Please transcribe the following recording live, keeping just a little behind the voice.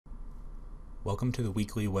Welcome to the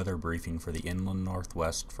weekly weather briefing for the Inland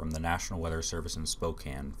Northwest from the National Weather Service in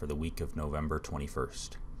Spokane for the week of November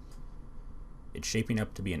 21st. It's shaping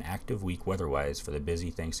up to be an active week weather-wise for the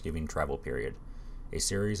busy Thanksgiving travel period. A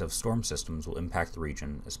series of storm systems will impact the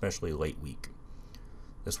region, especially late week.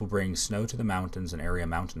 This will bring snow to the mountains and area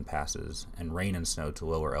mountain passes, and rain and snow to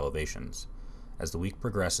lower elevations. As the week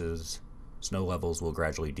progresses, snow levels will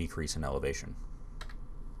gradually decrease in elevation.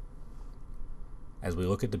 As we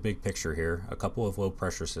look at the big picture here, a couple of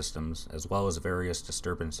low-pressure systems, as well as various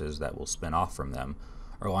disturbances that will spin off from them,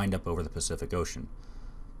 are lined up over the Pacific Ocean.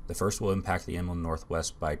 The first will impact the inland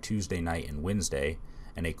northwest by Tuesday night and Wednesday,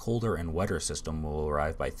 and a colder and wetter system will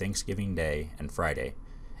arrive by Thanksgiving Day and Friday,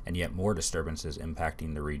 and yet more disturbances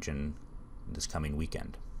impacting the region this coming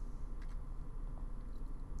weekend.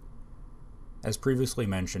 As previously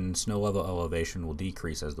mentioned, snow level elevation will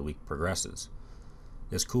decrease as the week progresses.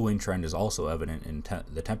 This cooling trend is also evident in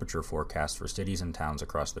the temperature forecast for cities and towns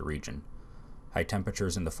across the region. High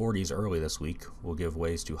temperatures in the 40s early this week will give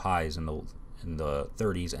way to highs in the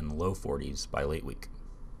 30s and low 40s by late week.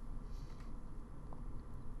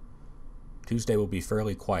 Tuesday will be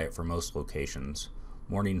fairly quiet for most locations.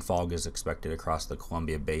 Morning fog is expected across the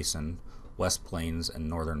Columbia Basin, West Plains, and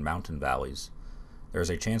northern mountain valleys. There is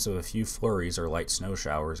a chance of a few flurries or light snow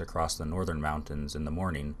showers across the northern mountains in the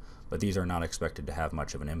morning, but these are not expected to have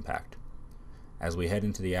much of an impact. As we head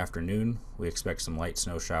into the afternoon, we expect some light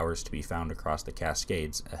snow showers to be found across the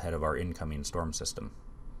Cascades ahead of our incoming storm system.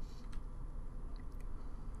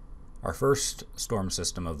 Our first storm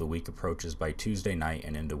system of the week approaches by Tuesday night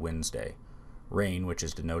and into Wednesday. Rain, which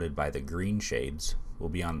is denoted by the green shades, will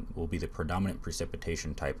be the predominant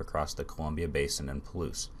precipitation type across the Columbia Basin and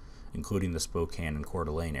Palouse, including the Spokane and Coeur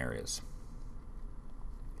d'Alene areas.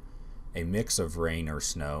 A mix of rain or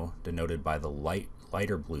snow, denoted by the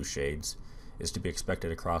lighter blue shades, is to be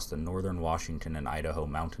expected across the northern Washington and Idaho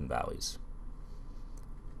mountain valleys.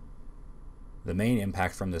 The main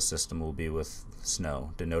impact from this system will be with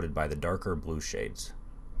snow, denoted by the darker blue shades.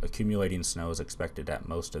 Accumulating snow is expected at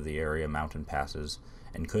most of the area mountain passes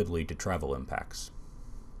and could lead to travel impacts.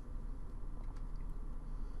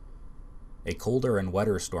 A colder and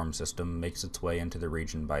wetter storm system makes its way into the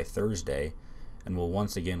region by Thursday and will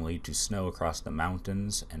once again lead to snow across the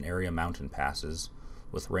mountains and area mountain passes,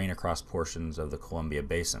 with rain across portions of the Columbia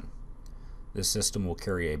Basin. This system will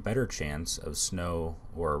carry a better chance of snow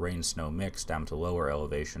or a rain-snow mix down to lower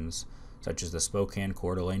elevations, such as the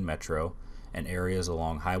Spokane-Coeur d'Alene Metro and areas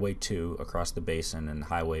along Highway 2 across the basin and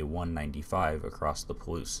Highway 195 across the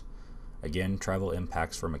Palouse. Again, travel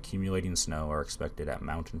impacts from accumulating snow are expected at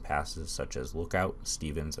mountain passes such as Lookout,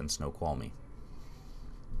 Stevens, and Snoqualmie.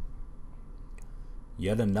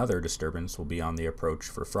 Yet another disturbance will be on the approach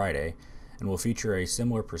for Friday and will feature a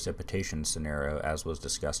similar precipitation scenario as was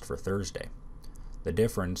discussed for Thursday. The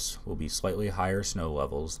difference will be slightly higher snow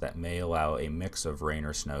levels that may allow a mix of rain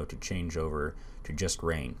or snow to change over to just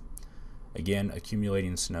rain. Again,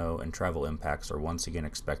 accumulating snow and travel impacts are once again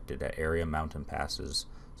expected at area mountain passes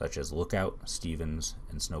such as Lookout, Stevens,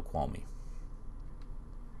 and Snoqualmie.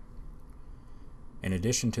 In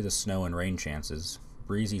addition to the snow and rain chances,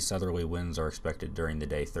 breezy southerly winds are expected during the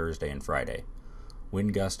day Thursday and Friday.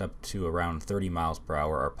 Wind gusts up to around 30 miles per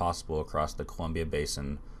hour are possible across the Columbia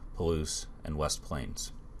Basin, Palouse, and West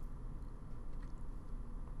Plains.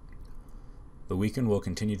 The weekend will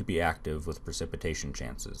continue to be active with precipitation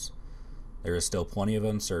chances. There is still plenty of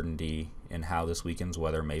uncertainty in how this weekend's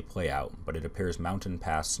weather may play out, but it appears mountain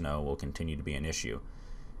pass snow will continue to be an issue.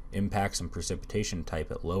 Impacts and precipitation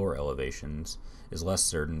type at lower elevations is less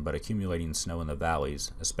certain, but accumulating snow in the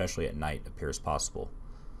valleys, especially at night, appears possible.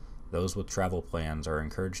 Those with travel plans are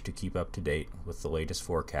encouraged to keep up to date with the latest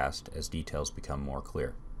forecast as details become more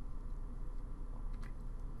clear.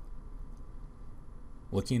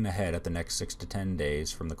 Looking ahead at the next 6 to 10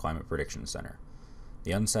 days from the Climate Prediction Center,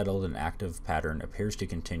 the unsettled and active pattern appears to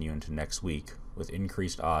continue into next week with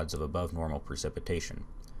increased odds of above normal precipitation.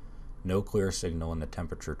 No clear signal in the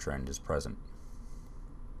temperature trend is present.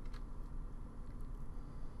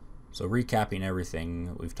 So recapping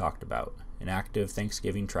everything we've talked about, an active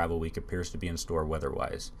Thanksgiving travel week appears to be in store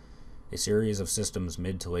weather-wise. A series of systems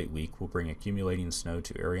mid to late week will bring accumulating snow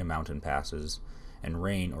to area mountain passes and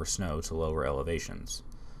rain or snow to lower elevations.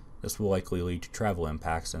 This will likely lead to travel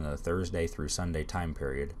impacts in the Thursday through Sunday time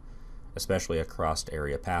period, especially across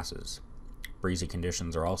area passes. Breezy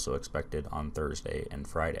conditions are also expected on Thursday and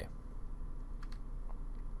Friday.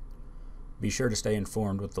 Be sure to stay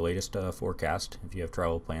informed with the latest forecast if you have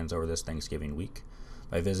travel plans over this Thanksgiving week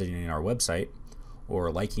by visiting our website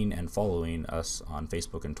or liking and following us on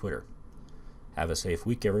Facebook and Twitter. Have a safe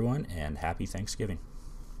week, everyone, and happy Thanksgiving.